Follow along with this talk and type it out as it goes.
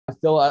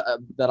feel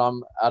that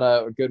I'm at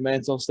a good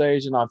mental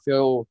stage, and I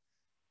feel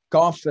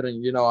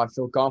confident. I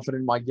feel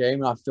confident in my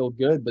game, and I feel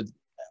good. But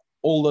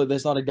although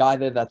there's not a guy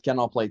there that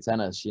cannot play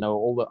tennis,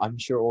 I'm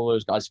sure all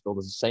those guys feel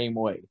the same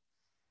way.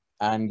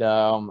 And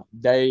a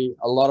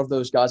lot of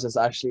those guys that's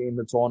actually in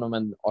the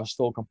tournament are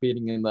still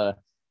competing in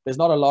there's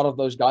not a lot of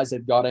those guys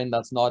that got in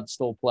that's not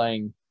still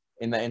playing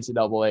in the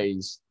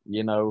NCAAs,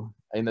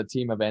 in the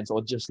team events,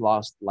 or just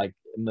lost like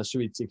in the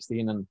Sweet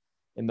 16 and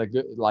in the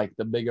good, like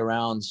the bigger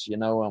rounds,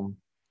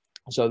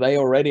 so they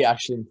already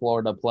actually in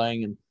Florida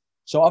playing. And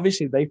so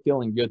obviously they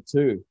feeling good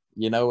too,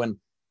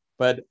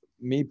 but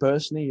me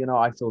personally,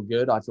 I feel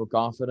good. I feel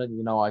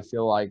confident. I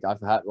feel like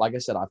like I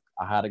said,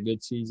 I had a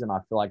good season. I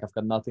feel like I've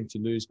got nothing to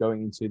lose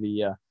going into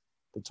the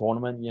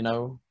tournament.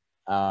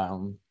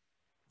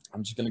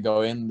 I'm just gonna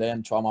go in there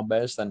and try my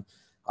best, and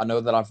I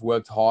know that I've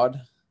worked hard.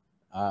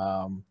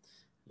 And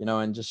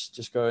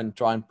just go and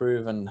try and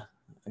prove and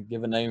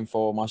give a name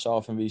for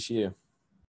myself in VCU.